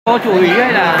Cô chú ý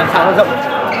hay là làm sao nó rộng?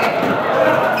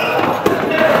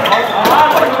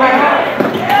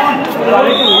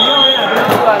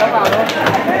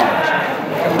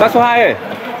 Bác số 2 ơi.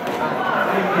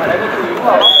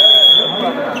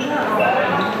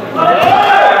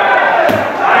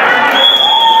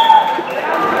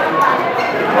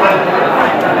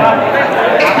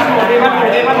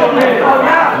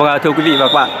 Vâng, thưa quý vị và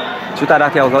các bạn, chúng ta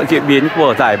đang theo dõi diễn biến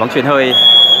của giải bóng chuyền hơi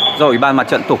do Ủy ban Mặt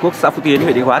trận Tổ quốc xã Phú Tiến,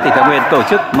 huyện Định Hóa, tỉnh Thái Nguyên tổ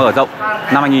chức mở rộng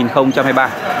năm 2023.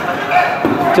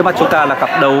 Trước mắt chúng ta là cặp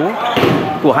đấu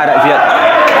của hai đại diện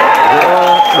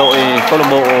giữa đội câu lạc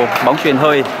bộ bóng chuyền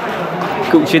hơi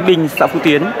Cựu Chiến binh xã Phú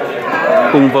Tiến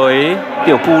cùng với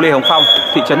tiểu khu Lê Hồng Phong,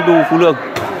 thị trấn Du Phú Lương.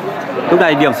 Lúc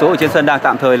này điểm số ở trên sân đang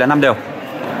tạm thời là 5 đều.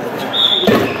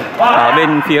 Ở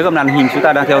bên phía gầm màn hình chúng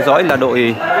ta đang theo dõi là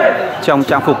đội trong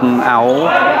trang phục áo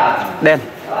đen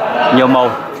nhiều màu,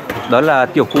 đó là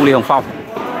tiểu khu Lê Hồng Phong.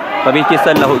 Và bên kia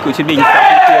sân là hội Cựu Chiến binh xã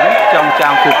Phú Tiến trong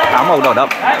trang phục áo màu đỏ đậm.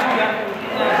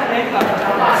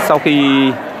 Sau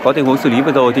khi có tình huống xử lý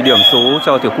vừa rồi thì điểm số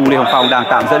cho tiểu khu Lê Hồng Phong đang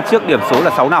tạm dẫn trước, điểm số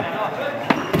là 6-5.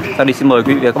 Sau đây xin mời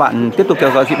quý vị và các bạn tiếp tục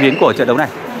theo dõi diễn biến của trận đấu này.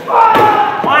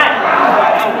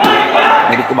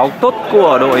 Một cú bóng tốt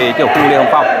của đội tiểu khu Lê Hồng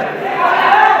Phong.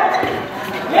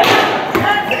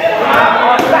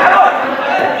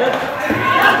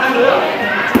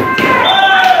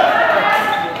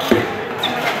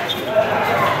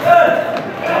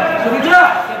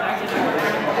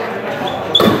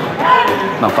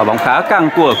 Quả bóng khá căng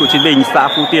của Cựu Chiến binh xã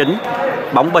Phú Tiến,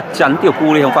 bóng bật chắn tiểu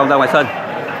khu Lê Hồng Phong ra ngoài sân.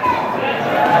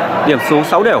 Điểm số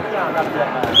 6 đều.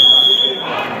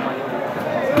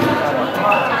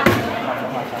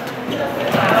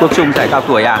 Cuộc chung giải cao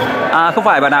tuổi à? À không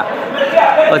phải bạn ạ.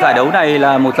 Ở giải đấu này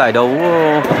là một giải đấu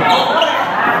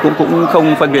cũng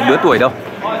không phân biệt lứa tuổi đâu,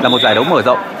 là một giải đấu mở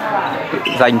rộng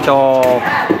dành cho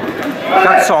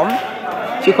các xóm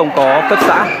chứ không có cấp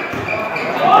xã.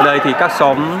 Ở đây thì các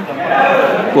xóm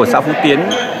của xã Phú Tiến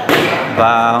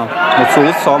và một số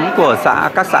xóm của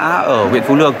các xã ở huyện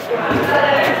Phú Lương.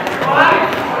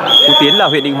 Phú Tiến là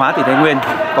huyện Định Hóa, tỉnh Thái Nguyên,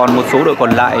 còn một số đội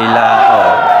còn lại là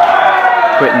ở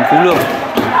huyện Phú Lương.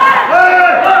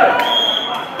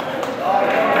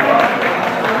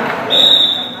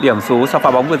 Điểm số sau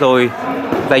pha bóng vừa rồi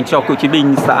dành cho Cựu Chiến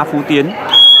binh xã Phú Tiến,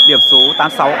 điểm số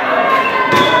 8-6.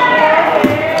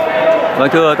 Vâng,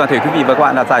 thưa toàn thể quý vị và các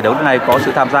bạn, là giải đấu này có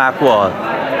sự tham gia của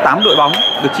 8 đội bóng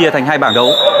được chia thành 2 bảng đấu.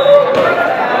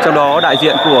 Trong đó đại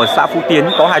diện của xã Phú Tiến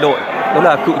có 2 đội, đó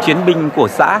là Cựu Chiến binh của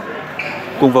xã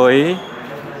cùng với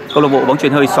câu lạc bộ bóng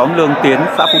chuyền hơi xóm Lương Tiến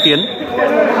xã Phú Tiến.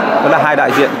 Đó là 2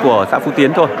 đại diện của xã Phú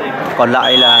Tiến thôi. Còn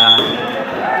lại là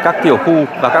các tiểu khu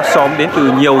và các xóm đến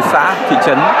từ nhiều xã, thị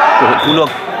trấn của huyện Phú Lương.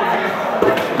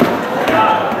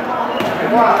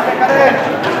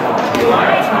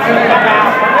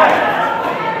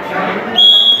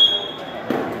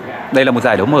 Đây là một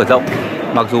giải đấu mở rộng,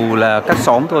 mặc dù là các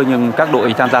xóm thôi nhưng các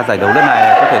đội tham gia giải đấu lần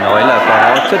này có thể nói là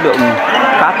có chất lượng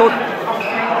khá tốt.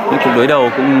 Những cuộc đối đầu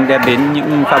cũng đem đến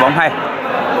những pha bóng hay.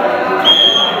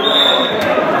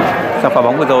 Sau pha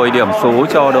bóng vừa rồi, điểm số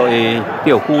cho đội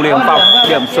tiểu khu Lê Hồng Phong,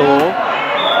 điểm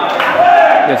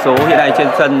số hiện nay trên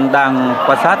sân đang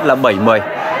quan sát là 7-10.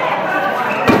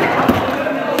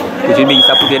 Cựu Chiến binh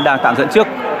xã Phú Tiến đang tạm dẫn trước.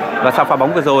 Và sau pha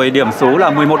bóng vừa rồi, điểm số là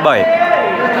 11-7.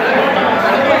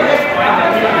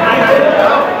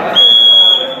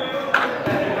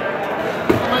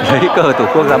 Lấy cờ Tổ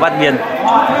quốc ra bắt biên.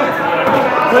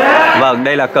 Vâng,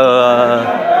 đây là cờ,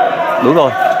 đúng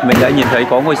rồi, mình đã nhìn thấy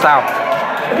có ngôi sao.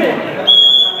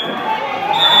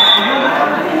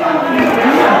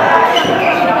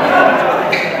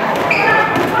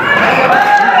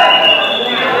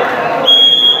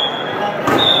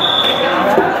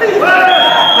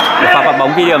 Pha phạt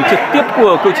bóng ghi điểm trực tiếp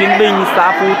của Cựu Chiến binh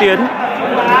xã Phú Tiến,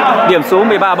 điểm số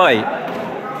 13-7.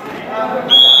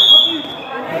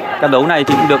 Trận đấu này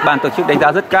thì cũng được ban tổ chức đánh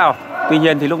giá rất cao. Tuy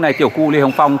nhiên thì lúc này tiểu khu Lê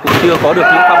Hồng Phong cũng chưa có được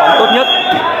những pha bóng tốt nhất.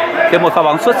 Thêm một pha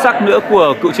bóng xuất sắc nữa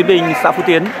của Cựu Chiến binh xã Phú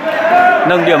Tiến,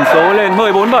 nâng điểm số lên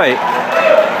 14-7.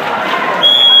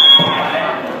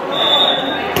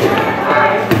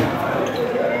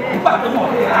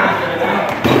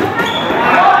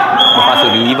 Một pha xử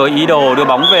lý với ý đồ đưa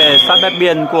bóng về sát mép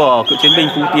biên của Cựu Chiến binh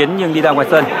Phú Tiến nhưng đi ra ngoài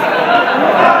sân.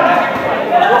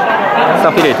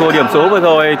 Sau khi để thua điểm số vừa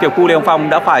rồi, tiểu khu Lê Hồng Phong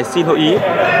đã phải xin hội ý.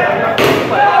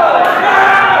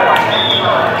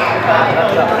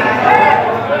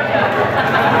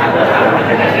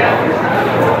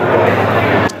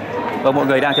 Và mọi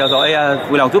người đang theo dõi,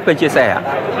 vui lòng giúp kênh chia sẻ.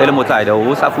 Đây là một giải đấu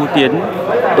xã Phú Tiến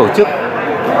tổ chức.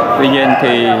 Tuy nhiên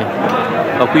thì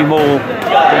Ở quy mô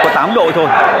cũng có 8 đội thôi,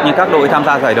 nhưng các đội tham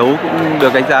gia giải đấu cũng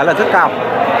được đánh giá là rất cao.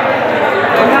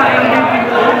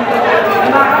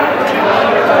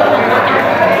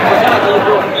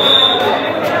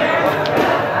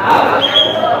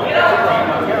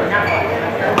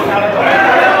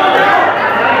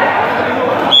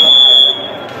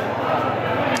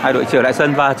 Hai đội trở lại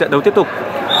sân và trận đấu tiếp tục.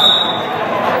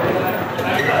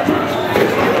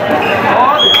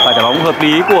 Và trái bóng hợp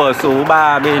lý của số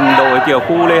 3 bên đội tiểu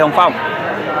khu Lê Hồng Phong.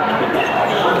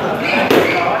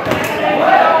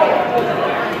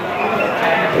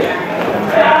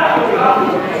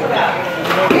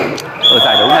 Ở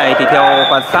giải đấu này thì theo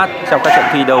quan sát trong các trận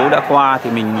thi đấu đã qua thì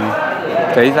mình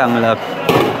thấy rằng là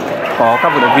có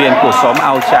các vận động viên của xóm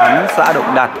Ao Chán, xã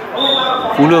Động Đạt,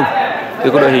 Phú Lương thì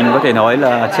có đội hình có thể nói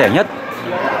là trẻ nhất.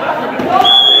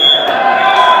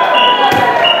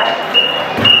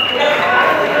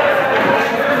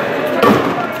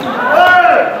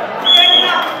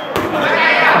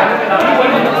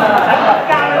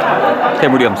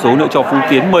 Thêm một điểm số nữa cho Phú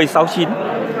Tiến 16-9.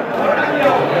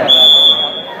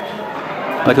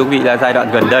 Và thưa quý vị là giai đoạn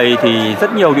gần đây thì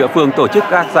rất nhiều địa phương tổ chức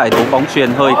các giải đấu bóng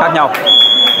chuyền hơi khác nhau,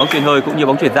 bóng chuyền hơi cũng như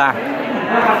bóng chuyền ra.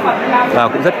 Và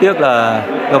cũng rất tiếc là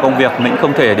do công việc mình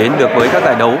không thể đến được với các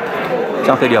giải đấu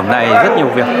trong thời điểm này, rất nhiều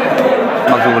việc,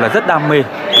 mặc dù là rất đam mê.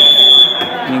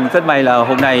 Nhưng rất may là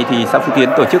hôm nay thì xã Phú Tiến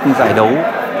tổ chức giải đấu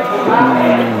cũng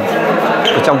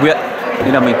ở trong huyện,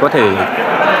 nên là mình có thể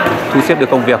thu xếp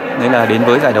được công việc, nên là đến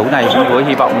với giải đấu này với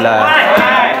hy vọng là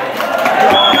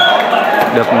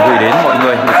được gửi đến mọi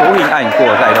người một số hình ảnh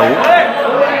của giải đấu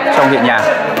trong huyện nhà.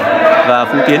 Và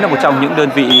Phú Tiến là một trong những đơn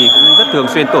vị cũng rất thường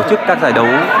xuyên tổ chức các giải đấu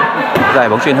giải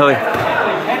bóng chuyền hơi.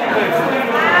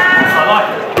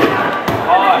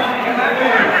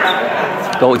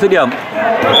 Cơ hội dứt điểm,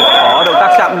 có động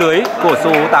tác chạm lưới của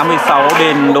số 86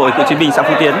 bên đội cựu chiến binh xã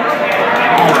Phú Tiến.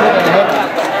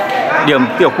 Điểm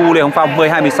tiểu khu Lê Hồng Phong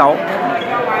 12-16.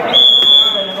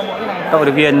 Các vận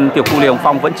động viên tiểu khu Lê Hồng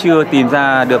Phong vẫn chưa tìm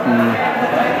ra được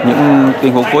những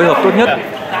tình huống phối hợp tốt nhất.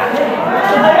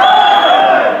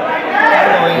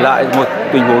 Lại một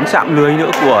tình huống chạm lưới nữa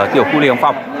của tiểu khu Lê Hồng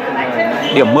Phong.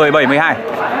 Điểm 17-12.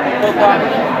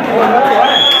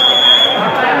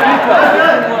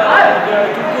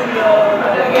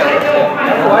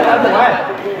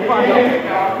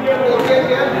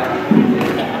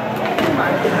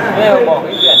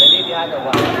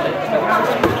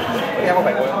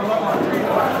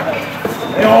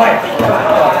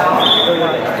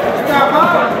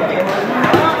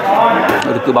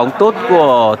 Được cử bóng tốt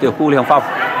của tiểu khu Lê Hồng Phong.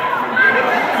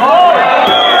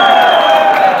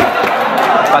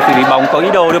 Và xử lý bóng có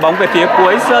ý đồ đưa bóng về phía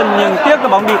cuối sân, nhưng tiếc là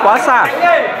bóng đi quá xa.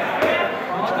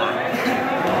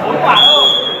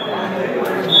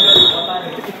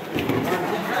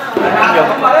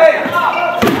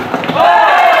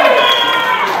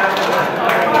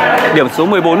 Điểm số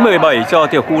 14-17 cho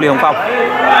tiểu khu Lê Hồng Phong.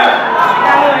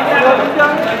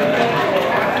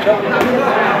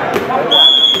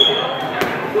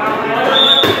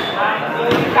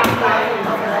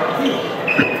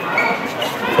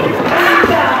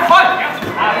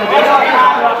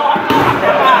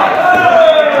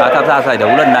 Tham gia giải đấu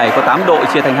lần này có 8 đội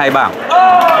chia thành 2 bảng.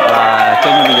 Và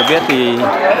theo như mình được biết thì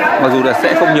mặc dù là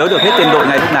sẽ không nhớ được hết tên đội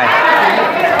ngay lúc này,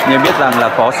 nhưng biết rằng là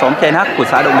có xóm Khen Hắc của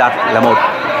xã Động Đạt là 1,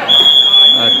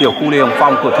 tiểu khu Lê Hồng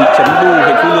Phong của thị trấn Du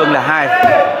huyện Phú Lương là 2,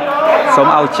 xóm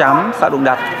Ao Chám xã Động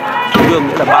Đạt Phú Lương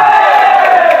nữa là 3,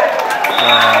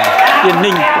 Tiên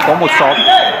Ninh cũng có một xóm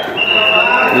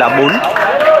là 4,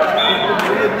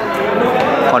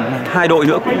 còn 2 đội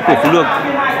nữa cũng của Phú Lương.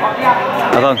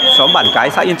 Vâng, xóm Bản Cái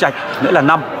xã Yên Trạch nữa là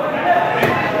 5.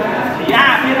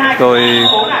 Rồi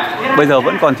bây giờ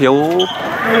vẫn còn thiếu,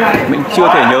 mình chưa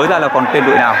thể nhớ ra là còn tên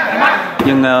đội nào,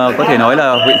 nhưng có thể nói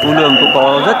là huyện Phú Lương cũng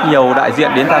có rất nhiều đại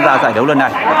diện đến tham gia giải đấu lần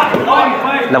này.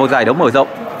 Là một giải đấu mở rộng,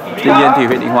 tuy nhiên thì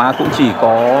huyện Định Hóa cũng chỉ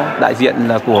có đại diện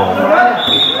là của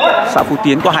xã Phú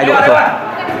Tiến có 2 đội thôi,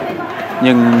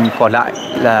 nhưng còn lại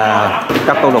là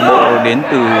các câu lạc bộ đến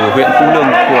từ huyện Phú Lương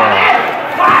của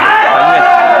Thái Nguyên.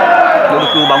 Đó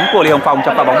là cú bóng của Lê Hồng Phong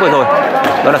trong pha bóng vừa rồi,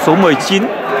 đó là số 19.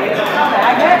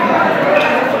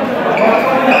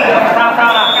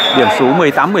 Điểm số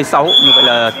 18-16, như vậy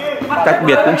là cách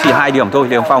biệt cũng chỉ 2 điểm thôi.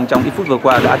 Lê Hồng Phong trong ít phút vừa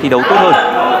qua đã thi đấu tốt hơn.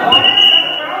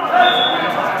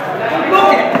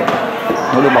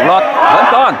 Nỗ lực bóng lót vẫn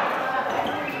còn,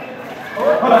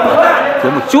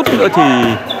 thiếu một chút nữa thì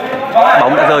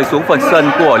bóng đã rơi xuống phần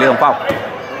sân của Lê Hồng Phong.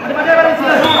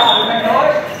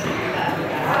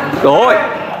 Rồi,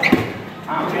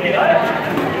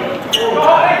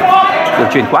 đường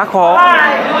chuyền quá khó,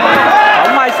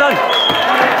 bóng ngoài sân.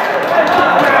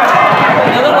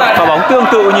 Pha bóng tương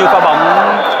tự như pha bóng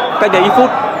cách đây ít phút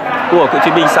của cựu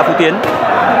chiến binh xã Phú Tiến.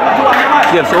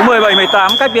 Điểm số 17-18,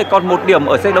 cách biệt còn 1 điểm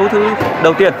ở set đấu thứ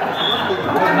đầu tiên.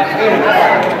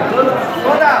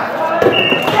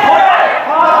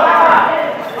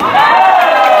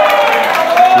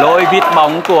 Lỗi vít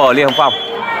bóng của Lê Hồng Phong.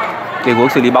 Tình huống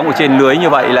xử lý bóng ở trên lưới như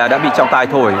vậy là đã bị trọng tài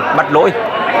thổi bắt lỗi.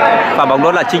 Pha bóng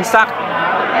đó là chính xác.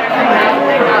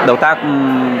 Động tác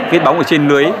vít bóng ở trên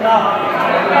lưới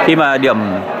khi mà điểm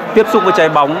tiếp xúc với trái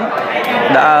bóng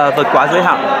đã vượt quá giới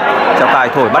hạn, trọng tài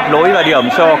thổi bắt lỗi và điểm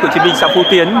cho cựu chiến binh xã Phú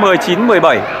Tiến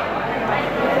 19-17.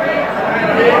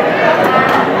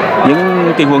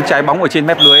 Những tình huống trái bóng ở trên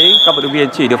mép lưới, các vận động viên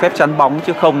chỉ được phép chắn bóng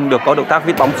chứ không được có động tác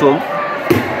vít bóng xuống.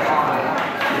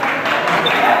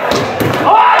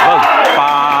 Vâng,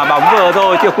 pha bóng vừa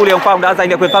rồi tiểu khu Lê Hồng Phong đã giành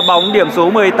được quyền phát bóng, điểm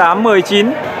số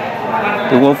 18-19.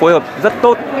 Tình huống phối hợp rất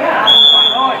tốt.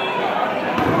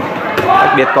 Đặc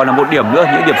biệt còn là 1 điểm nữa,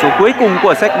 những điểm số cuối cùng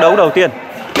của set đấu đầu tiên.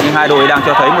 Nhưng hai đội đang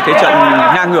cho thấy một thế trận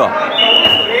ngang ngửa.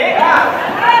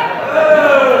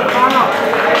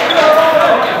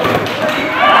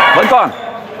 Vẫn còn.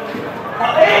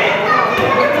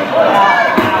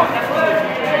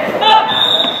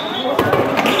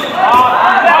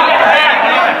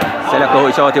 Sẽ là cơ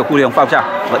hội cho tiểu khu Lê Hồng Phong chăng?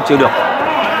 Vẫn chưa được.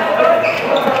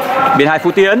 Biên 2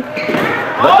 Phú Tiến.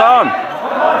 Vẫn còn.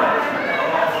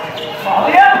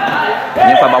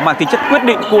 Nhưng pha bóng mang tính chất quyết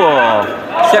định của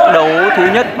set đấu thứ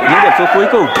nhất, những điểm số cuối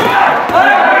cùng.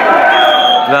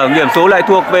 Và điểm số lại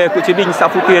thuộc về cựu chiến binh xã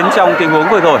Phú Tiến trong tình huống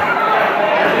vừa rồi.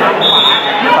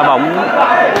 Pha bóng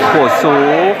của số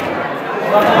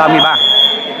 33.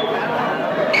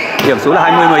 Điểm số là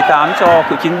 20-18 cho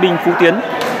cựu chiến binh Phú Tiến.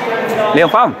 Lê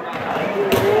Hồng Phong.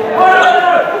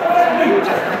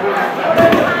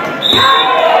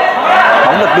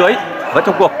 Bóng lật lưới, vẫn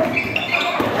trong cuộc.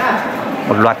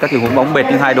 Một loạt các tình huống bóng bệt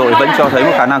nhưng hai đội vẫn cho thấy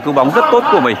một khả năng cứu bóng rất tốt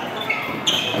của mình.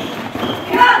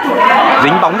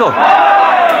 Dính bóng rồi.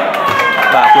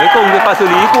 Và cuối cùng pha xử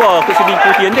lý của cựu chiến binh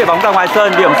Phú Tiến để bóng ra ngoài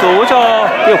sân, điểm số cho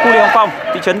tiểu khu Lê Hồng Phong,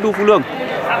 thị trấn Phú Lương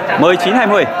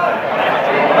 19-20.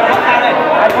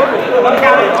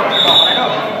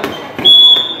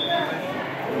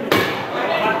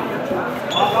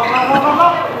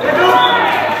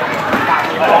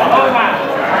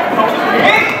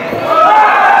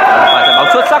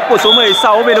 Xuất sắc của số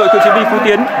 16 về đội cựu chiến binh Phú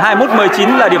Tiến.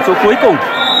 21-19 là điểm số cuối cùng.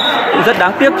 Cũng rất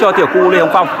đáng tiếc cho tiểu khu Lê Hồng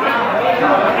Phong.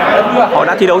 Họ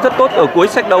đã thi đấu rất tốt ở cuối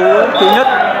set đấu thứ nhất.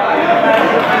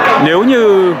 Nếu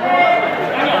như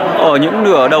ở những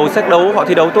nửa đầu set đấu họ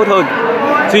thi đấu tốt hơn,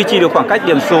 duy trì được khoảng cách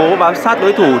điểm số, bám sát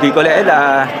đối thủ thì có lẽ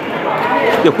là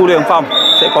tiểu khu Lê Hồng Phong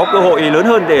sẽ có cơ hội lớn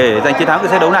hơn để giành chiến thắng ở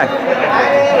set đấu này.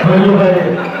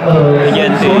 Tuy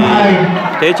nhiên thì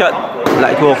thế trận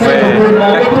lại thuộc về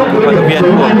các vận động viên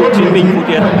của cựu chiến binh Phú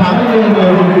Tiến.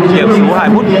 Điểm số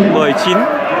 21-19,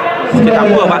 chiến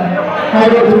thắng vừa vặn.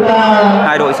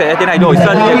 Hai đội sẽ tiến hành đổi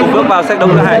sân để cùng bước vào set đấu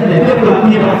thứ hai.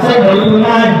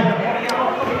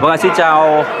 Vâng, xin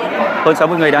chào hơn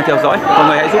 60 người đang theo dõi. Mọi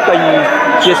người hãy giúp kênh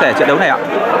chia sẻ trận đấu này ạ.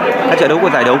 Các trận đấu của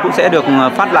giải đấu cũng sẽ được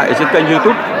phát lại ở trên kênh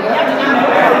YouTube.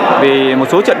 Vì một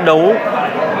số trận đấu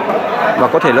và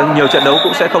có thể là nhiều trận đấu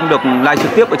cũng sẽ không được live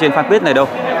trực tiếp ở trên fanpage này đâu.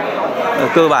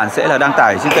 Cơ bản sẽ là đăng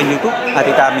tải trên kênh YouTube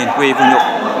ATK miền quê vùng nhộn.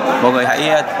 Mọi người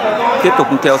hãy tiếp tục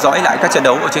theo dõi lại các trận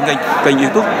đấu ở trên kênh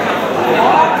YouTube.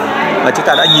 Và chúng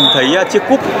ta đã nhìn thấy chiếc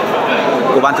cúp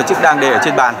của ban tổ chức đang để ở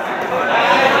trên bàn.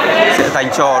 Sẽ dành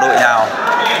cho đội nào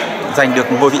giành được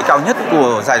ngôi vị cao nhất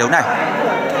của giải đấu này.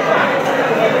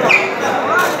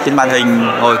 Trên màn hình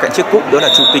ngồi cạnh chiếc cúp đó là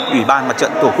Chủ tịch Ủy ban Mặt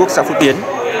trận Tổ quốc xã Phú Tiến.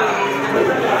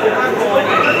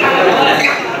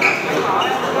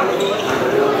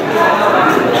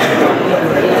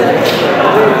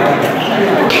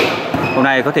 Hôm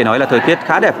nay có thể nói là thời tiết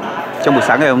khá đẹp. Trong buổi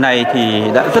sáng ngày hôm nay thì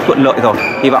đã rất thuận lợi rồi.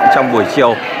 Hy vọng trong buổi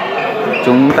chiều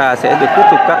chúng ta sẽ được tiếp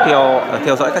tục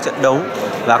theo dõi các trận đấu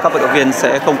và các vận động viên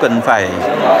sẽ không cần phải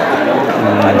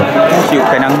chịu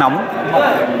cái nắng nóng.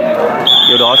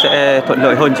 Điều đó sẽ thuận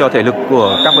lợi hơn cho thể lực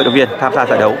của các vận động viên tham gia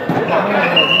giải đấu.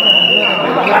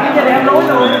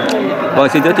 Vâng,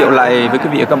 xin giới thiệu lại với quý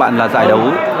vị và các bạn là giải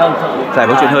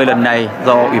bóng chuyền hơi lần này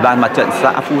do Ủy ban Mặt trận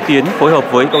xã Phú Tiến phối hợp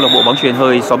với câu lạc bộ bóng chuyền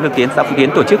hơi xóm Lương Tiến xã Phú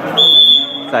Tiến tổ chức.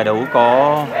 Giải đấu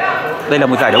đây là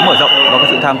một giải đấu mở rộng và có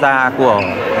sự tham gia của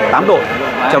 8 đội,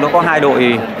 trong đó có 2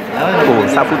 đội của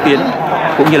xã Phú Tiến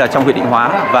cũng như là trong huyện Định Hóa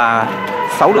và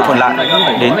 6 đội còn lại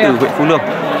đến từ huyện Phú Lương.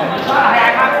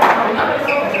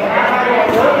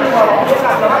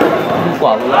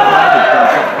 Quả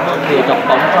thì trọng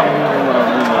bóng trong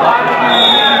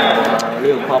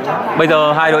Lê Hồng Phong Bây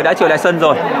giờ hai đội đã trở lại sân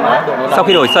rồi. Sau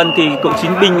khi đổi sân thì cựu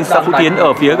chiến binh xã Phú Tiến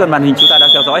ở phía gần màn hình chúng ta đang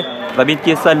theo dõi, và bên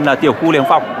kia sân là tiểu khu Lê Hồng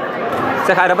Phong.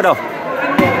 Set 2 đã bắt đầu.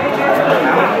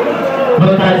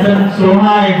 Tại sân số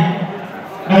 2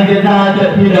 đang diễn ra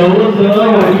trận thi đấu giữa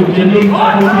hội cựu chiến binh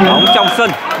xã Phú Tiến. Bóng trong sân,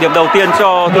 điểm đầu tiên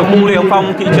cho tiểu khu Lê Hồng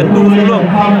Phong, thị trấn Phú Lương.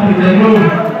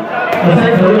 Ở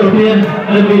set đấu đầu tiên,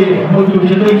 đơn vị hội cựu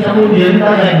chiến binh xã Phú Tiến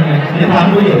đã giành chiến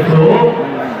thắng với điểm số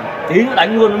tí nó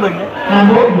đánh luôn với mình đấy.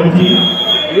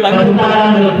 21-19. Và chúng ta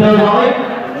đang được theo dõi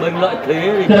Mình lợi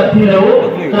thế thì trận thi đấu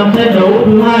trong set đấu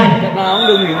thứ 2. trận nào cũng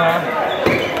đừng nghỉ mà.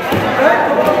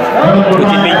 Cựu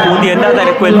chiến binh Phú Tiến đã giành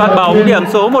được quyền phát bóng, điểm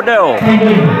số 1-0.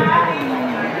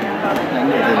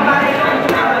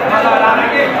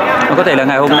 Có thể là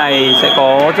ngày hôm nay sẽ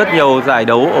có rất nhiều giải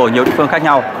đấu ở nhiều địa phương khác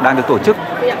nhau đang được tổ chức.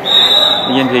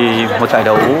 Tuy nhiên thì một giải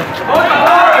đấu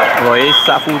với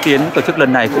xã Phú Tiến tổ chức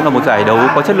lần này cũng là một giải đấu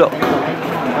có chất lượng.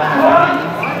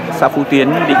 Xã Phú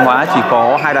Tiến, Định Hóa chỉ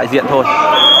có 2 đại diện thôi.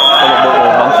 Câu lạc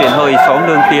bộ bóng chuyền hơi xóm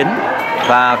Lương Tiến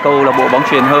và câu lạc bộ bóng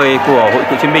chuyền hơi của hội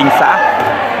cựu chiến binh xã.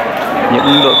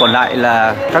 Những đội còn lại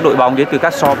là các đội bóng đến từ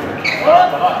các xóm,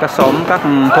 các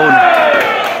thôn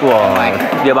của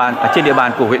địa bàn trên địa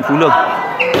bàn của huyện Phú Lương.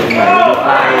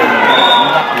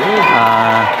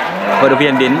 Vận động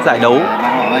viên đến giải đấu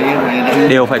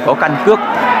đều phải có căn cước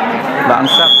và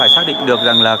phải xác định được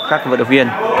rằng là các vận động viên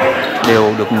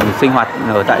đều được sinh hoạt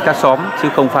ở tại các xóm chứ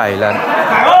không phải là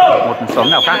một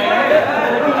xóm nào khác.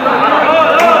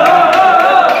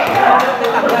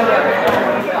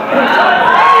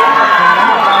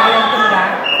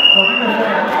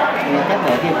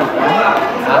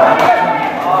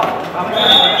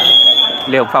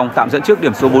 Lê Hồng Phong tạm dẫn trước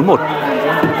điểm số 4-1.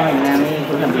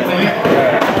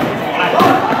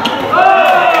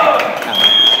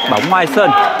 Bóng ngoài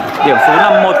sân, điểm số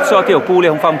 5-1 cho tiểu khu Lê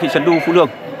Hồng Phong, thị trấn Phú Lương.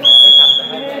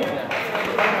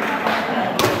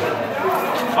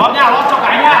 cho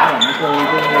cái nha.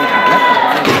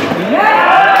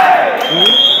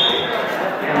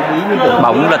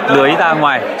 Bóng lật lưới ra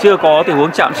ngoài, chưa có tình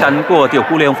huống chạm chắn của tiểu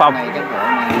khu Lê Hồng Phong.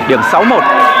 Điểm 6-1.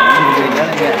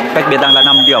 Cách biệt đang là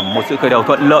 5 điểm, một sự khởi đầu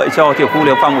thuận lợi cho tiểu khu Lê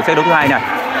Hồng Phong của set đấu thứ 2 này.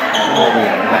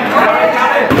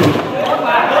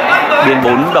 Biên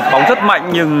 4 đập bóng rất mạnh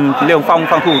nhưng Lê Hồng Phong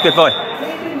phòng thủ tuyệt vời.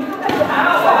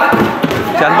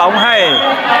 Chắn bóng hay.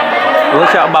 Cú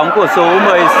chạm bóng của số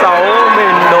 16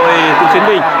 bên đội cựu chiến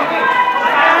binh.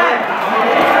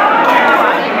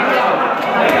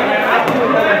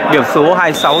 Điểm số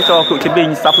 26 cho cựu chiến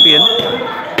binh xã Phú Tiến.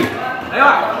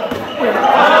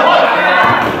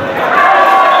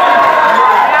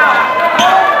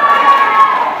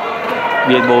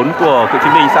 Biên 4 của cựu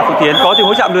chiến binh xã Phú Tiến có tình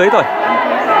huống chạm lưới rồi.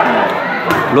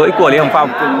 Lỗi của Lê Hồng Phong.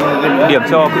 Điểm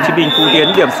cho cựu chiến binh Phú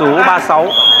Tiến, điểm số 36.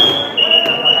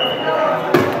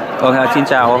 Xin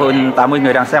chào hơn 80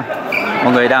 người đang xem.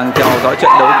 Mọi người đang theo dõi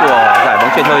trận đấu của giải bóng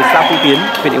chuyền hơi xã Phú Tiến,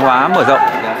 huyện Định Hóa mở rộng.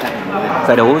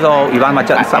 Giải đấu do Ủy ban Mặt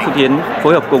trận xã Phú Tiến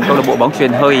phối hợp cùng câu lạc bộ bóng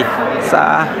chuyền hơi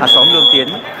xóm Lương Tiến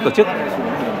tổ chức.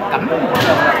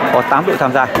 Có 8 đội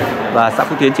tham gia và xã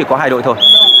Phú Tiến chỉ có 2 đội thôi.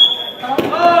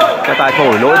 Cho tài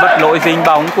thổi lỗi, bắt lỗi dính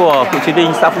bóng của cựu chiến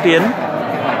binh xã Phú Tiến.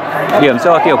 Điểm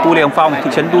cho tiểu khu Lê Hồng Phong,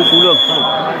 thị trấn Phú Lương.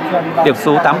 Điểm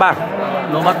số 83.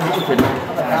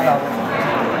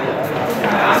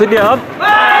 Dứt điểm.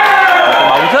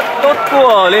 Bóng rất tốt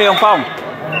của Lê Hồng Phong.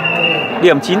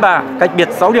 Điểm 93, cách biệt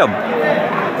 6 điểm.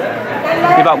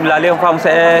 Hy vọng là Lê Hồng Phong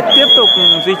sẽ tiếp tục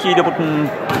duy trì được một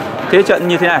thế trận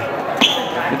như thế này.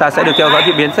 Chúng ta sẽ được theo dõi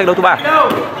diễn biến set đấu thứ 3.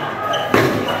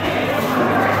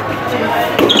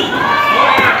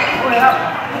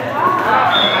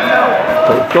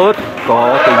 Thổi tốt,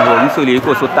 có tình huống xử lý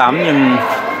của số 8 nhưng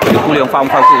tiểu khu Lê Hồng Phong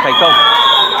phòng thủ thành công.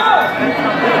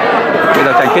 Bây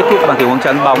giờ tranh kết thúc bằng tình huống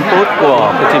chắn bóng tốt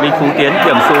của cựu chiến binh Phú Tiến,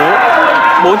 điểm số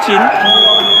 49.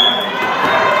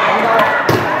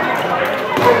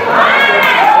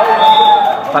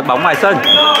 Phát bóng ngoài sân.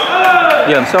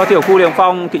 Điểm cho tiểu khu Lê Hồng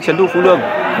Phong, thị trấn Phú Lương,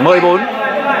 14.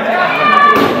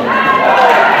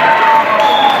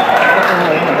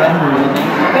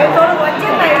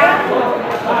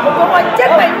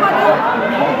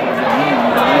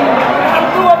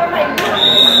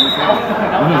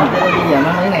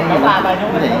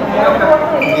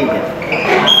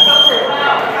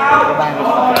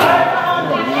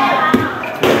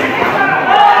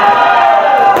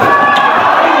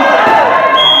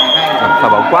 Pha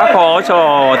bóng quá khó cho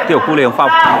tiểu khu Lê Hồng Phong.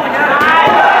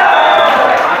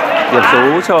 Điểm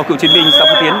số cho cựu chiến binh xã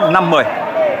Phú Tiến 5-10.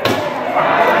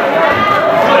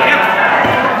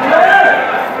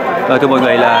 Thưa mọi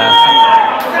người, là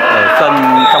ở sân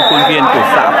trong khuôn viên của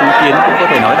xã Phú Tiến cũng có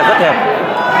thể nói là rất hẹp.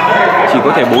 chỉ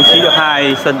có thể bố trí được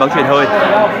 2 sân bóng chuyền hơi,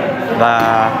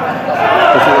 và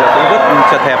thực sự là cũng rất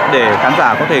chật hẹp để khán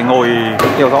giả có thể ngồi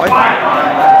theo dõi.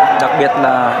 Đặc biệt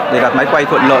là để đặt máy quay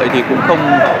thuận lợi thì cũng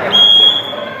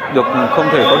không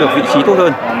thể có được vị trí tốt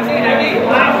hơn.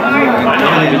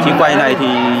 Vị trí quay này thì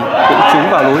cũng trúng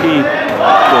vào lối đi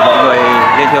của mọi người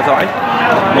lên theo dõi,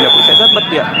 nên là cũng sẽ rất bất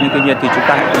tiện, nhưng tuy nhiên thì chúng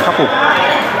ta hãy khắc phục.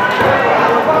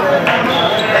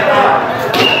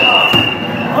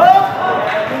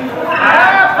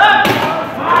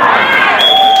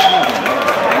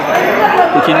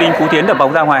 Cựu chiến binh Phú Tiến đập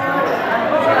bóng ra ngoài,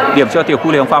 điểm cho tiểu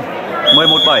khu Hồng Phong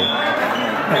 11-7.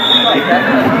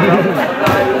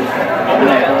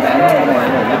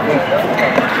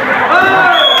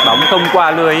 Bóng thông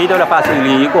qua lưới, đó là pha xử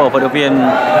lý của vận động viên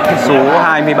số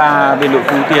 23 bên đội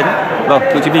Phú Tiến. Vâng,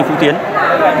 cựu chiến binh Phú Tiến.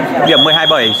 Điểm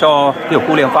 12-7 cho tiểu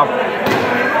khu Hồng Phong.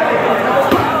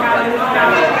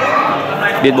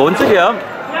 Điểm 4 dứt điểm.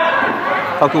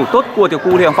 Phòng thủ tốt của tiểu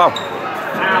khu Hồng Phong.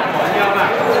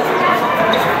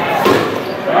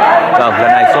 Vâng,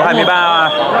 lần này số 23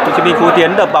 cựu chiến binh Phú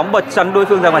Tiến đập bóng bật chắn đối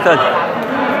phương ra ngoài sân.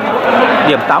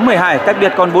 Điểm 8-12, cách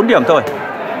biệt còn 4 điểm thôi.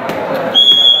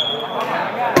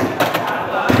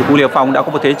 Tiểu khu Hồng Phong đã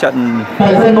có một thế trận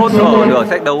tốt ở nửa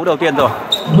set đấu đầu tiên rồi.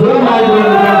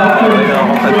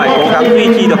 Phải cố gắng duy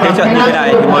trì được thế trận như thế này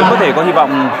thì mới có thể có hy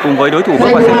vọng cùng với đối thủ bước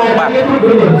vào set đấu thứ 3.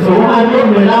 Số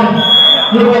 21-15.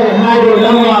 Như vậy hai đội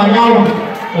đang hòa nhau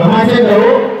ở 2 set đấu.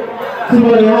 Xin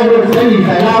mời hai đội sẽ nghỉ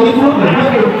giải lao ít phút để tiếp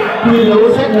tục thi đấu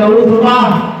set đấu thứ 3.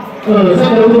 Ở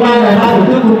set đấu thứ 3 này ban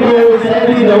tổ chức chúng tôi sẽ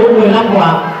thi đấu 15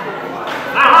 quả.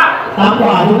 8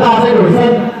 quả chúng ta sẽ đổi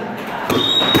sân.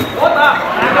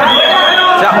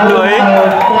 Chạm lưới,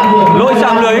 lỗi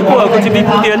chạm lưới của cựu chiến binh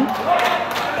Phú Tiến.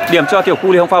 Điểm cho tiểu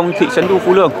khu Hồng Phong thị trấn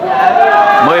Phú Lương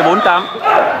 14-8,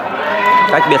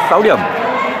 cách biệt 6 điểm.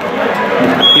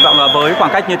 Hy vọng là với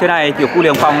khoảng cách như thế này, tiểu khu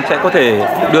Hồng Phong sẽ có thể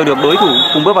đưa được đối thủ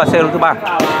cùng bước vào set đấu thứ 3.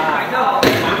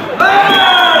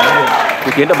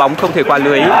 Phú Tiến đập bóng không thể qua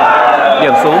lưới,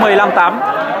 điểm số 15-8,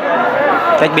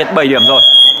 cách biệt 7 điểm rồi.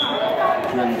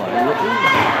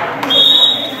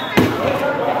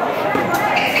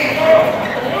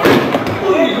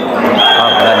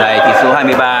 Lần này thì số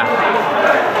 23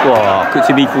 của cựu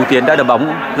chiến binh Phú Tiến đã đập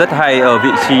bóng rất hay ở vị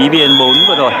trí biên 4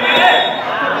 vừa rồi,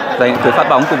 giành thời phát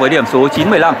bóng cùng với điểm số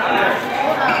 9-15.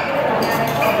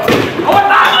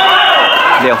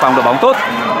 Hồng Phong đập bóng tốt,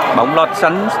 bóng lọt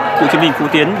chắn cựu chiến binh Phú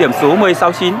Tiến, điểm số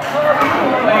 16-9.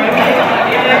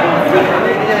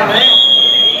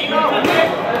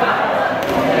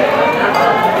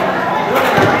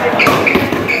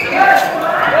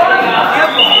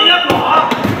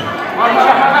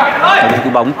 Cú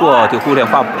bóng của tiểu khu Hồng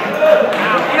Phong.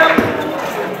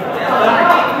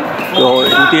 Cơ hội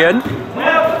Phú Tiến.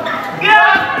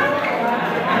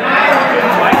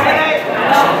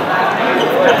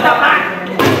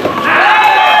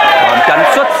 Còn chắn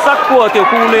xuất sắc của tiểu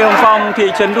khu Hồng Phong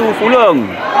thị trấn Phú Lương.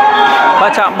 Pha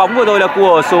chạm bóng vừa rồi là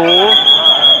của số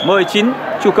 19,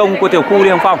 chủ công của tiểu khu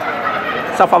Hồng Phong.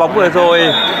 Sau pha bóng vừa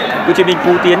rồi, cựu chiến binh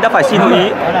Phú Tiến đã phải xin hội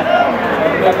ý.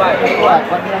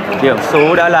 Điểm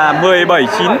số đã là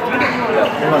 17-9.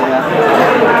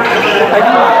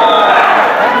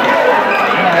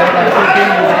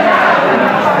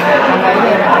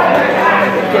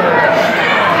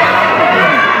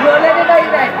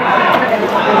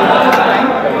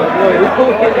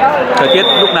 Thời tiết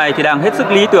lúc này thì đang hết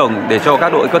sức lý tưởng để cho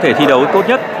các đội có thể thi đấu tốt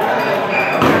nhất.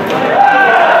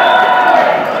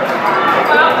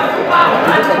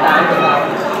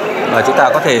 Và chúng ta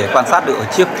có thể quan sát được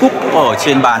chiếc cúp ở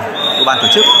trên bàn của ban tổ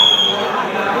chức.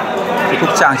 Chiếc cúp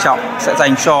trang trọng sẽ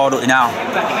dành cho đội nào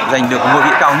giành được ngôi vị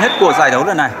cao nhất của giải đấu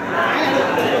lần này.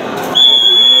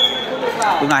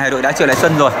 Lúc này hai đội đã trở lại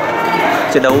sân rồi.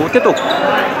 Trận đấu tiếp tục.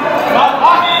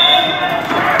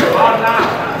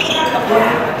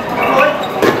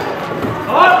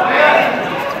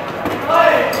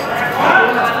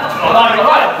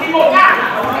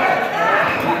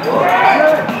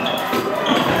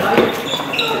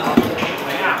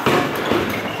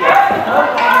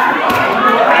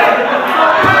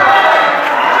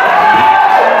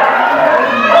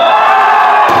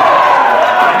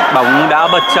 Bóng đã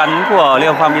bật chắn của Lê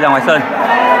Hồng Phong đi ra ngoài sân.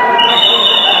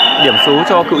 Điểm số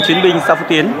cho cựu chiến binh Phú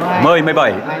Tiến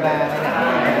 10-17.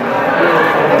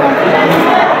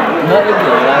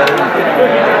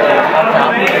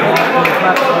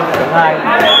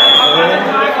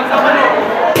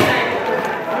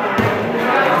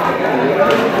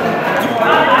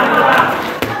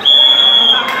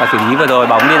 Và xử lý vừa rồi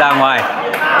bóng đi ra ngoài.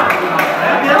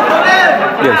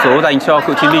 Điểm số dành cho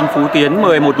cựu chiến binh Phú Tiến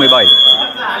 11-17.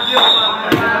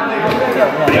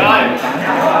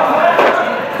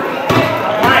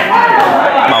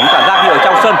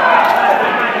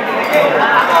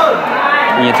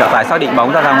 Miền trọng tài xác định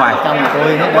bóng ra ngoài.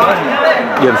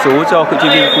 Điểm số cho cựu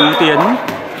chiến binh Phú Tiến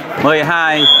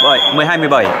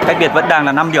 12-17, cách biệt vẫn đang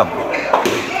là 5 điểm.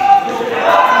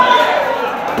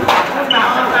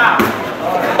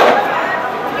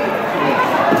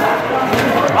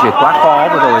 Chuyển quá khó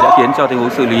vừa rồi đã khiến cho tình huống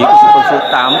xử lý của con số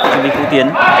 8 của chiến binh Phú Tiến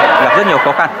gặp rất nhiều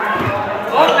khó khăn.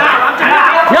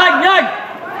 Nhanh!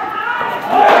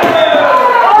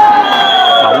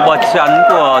 Bóng bật chắn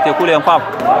của tiểu khu Hồng Phong.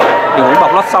 Tình huống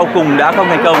bọc lót sau cùng đã không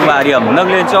thành công và điểm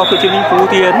nâng lên cho cựu chiến binh Phú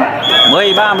Tiến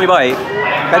 13-17,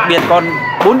 cách biệt còn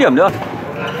 4 điểm nữa.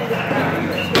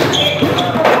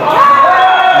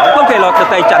 Bóng không thể lọt được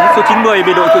tay chắn số 90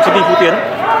 bị đội cựu chiến binh Phú Tiến.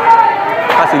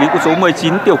 Pha xử lý của số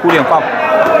 19 tiểu khu Hồng Phong.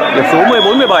 Điểm số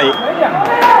 14-17.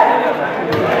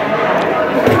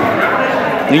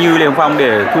 Nếu như Hồng Phong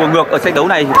để thua ngược ở set đấu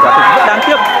này thì quả thực rất đáng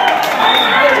tiếc.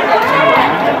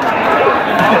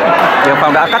 Hồng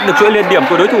Phong đã cắt được chuỗi lên điểm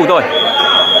của đối thủ rồi.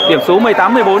 Điểm số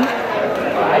 18-14.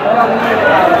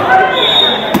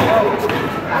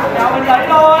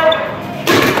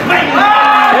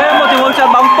 Thêm một tình huống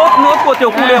chạm bóng tốt nữa của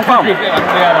tiểu khu Hồng Phong.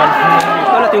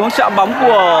 Đó là tình huống chạm bóng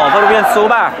của vận động viên số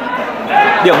 3.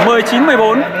 Điểm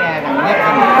 19-14.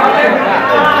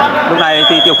 Lúc này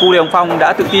thì tiểu khu Hồng Phong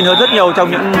đã tự tin hơn rất nhiều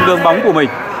trong những đường bóng của mình.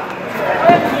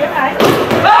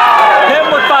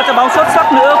 Thêm một pha chạm bóng xuất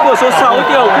sắc nữa của số 6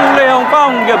 tiểu khu Hồng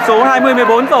Phong, điểm số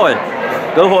 20-14 rồi.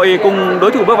 Cơ hội cùng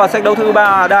đối thủ bước vào set đấu thứ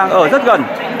 3 đang ở rất gần.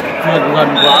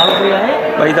 Gần quá.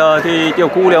 Bây giờ thì tiểu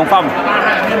khu Hồng Phong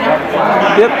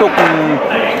tiếp tục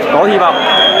có hy vọng,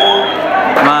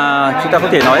 mà chúng ta có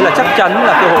thể nói là chắc chắn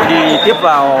là cơ hội đi tiếp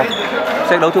vào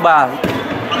set đấu thứ 3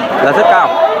 là rất cao,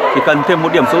 chỉ cần thêm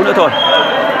một điểm số nữa thôi.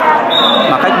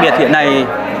 Mà cách biệt hiện nay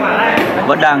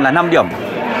vẫn đang là 5 điểm.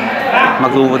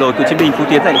 Mặc dù vừa rồi cựu chiến binh Phú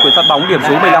Tiến giành quyền phát bóng điểm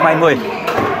số 15-20,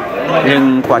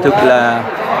 nhưng quả thực là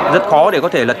rất khó để có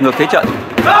thể lật ngược thế trận.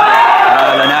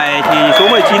 Lần này thì số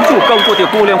 19 chủ công của tiểu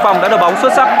khu Hồng Phong đã đá bóng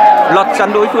xuất sắc, lọt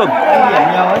chắn đối phương,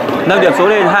 nâng điểm số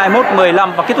lên 21-15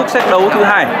 và kết thúc set đấu thứ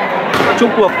 2. Chung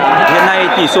cuộc hiện nay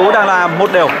tỷ số đang là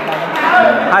 1-1.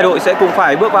 Hai đội sẽ cùng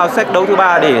phải bước vào set đấu thứ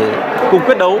 3 để cùng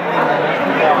quyết đấu.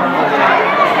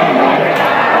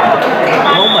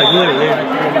 Bóng 70 để lên.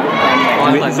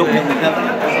 Nguyễn Dũng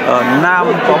Nam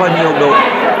có bao nhiêu đội?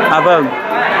 Vâng,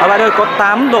 ở đây có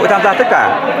 8 đội tham gia tất cả.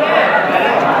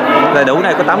 Giải đấu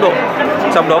này có 8 đội,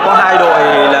 trong đó có 2 đội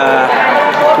là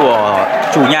của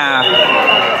chủ nhà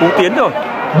Phú Tiến rồi,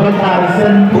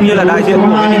 cũng như là đại diện của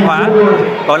Định Hóa.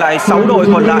 Còn lại 6 đội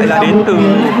còn lại là đến từ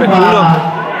huyện Phú Lương.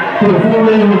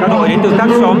 Các đội đến từ các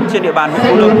xóm trên địa bàn huyện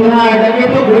Phú Lương.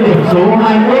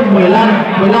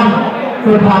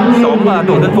 Xóm và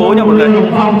tổ dân phố nhau một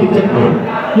lần.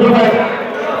 Như vậy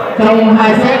trong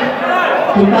 2 set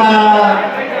chúng ta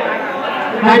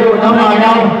hai đội đâm vào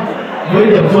nhau với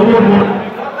điểm số 1-1.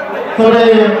 Sau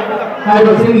đây hai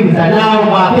đội sẽ nghỉ giải lao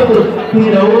và tiếp tục thi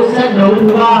đấu set đấu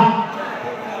thứ 3.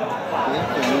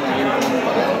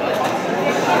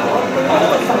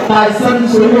 Tại sân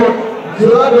số 1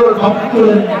 giữa đội bóng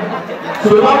chuyền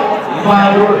Suối Bắc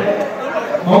và đội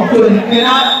bóng chuyền Kiên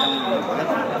Át,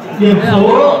 điểm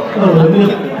số ở lượt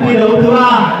thi đấu thứ 3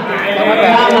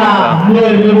 đang là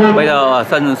 10-11. Bây giờ ở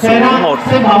sân số 1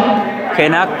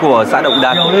 Khen Ác của xã Động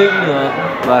Đạt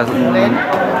và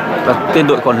tên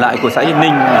đội còn lại của xã Yên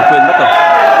Ninh quên mất rồi.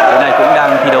 Cái này cũng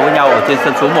đang thi đấu với nhau ở trên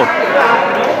sân số 1.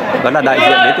 Đó là đại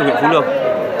diện đến từ huyện Phú Lương.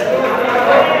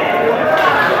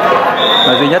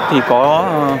 Và duy nhất thì có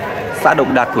xã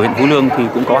Động Đạt của huyện Phú Lương thì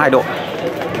cũng có 2 đội.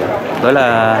 Đó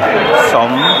là xóm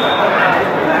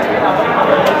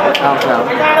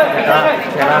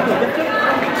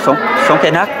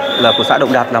Khen Ác là của xã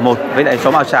Động Đạt là 1, với lại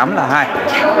xóm Ao Xám là 2.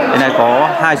 Hiện nay có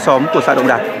 2 xóm của xã Động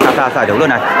Đạt tham gia giải đấu lần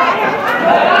này.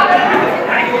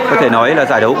 Có thể nói là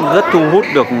giải đấu cũng rất thu hút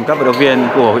được các vận động viên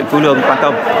của huyện Phú Lương quan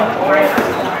tâm.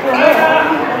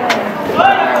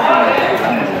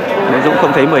 Nguyễn Dũng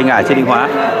không thấy mời ngải trên Định Hóa.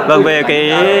 Vâng, về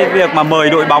cái việc mà mời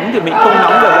đội bóng thì mình không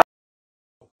nắm được.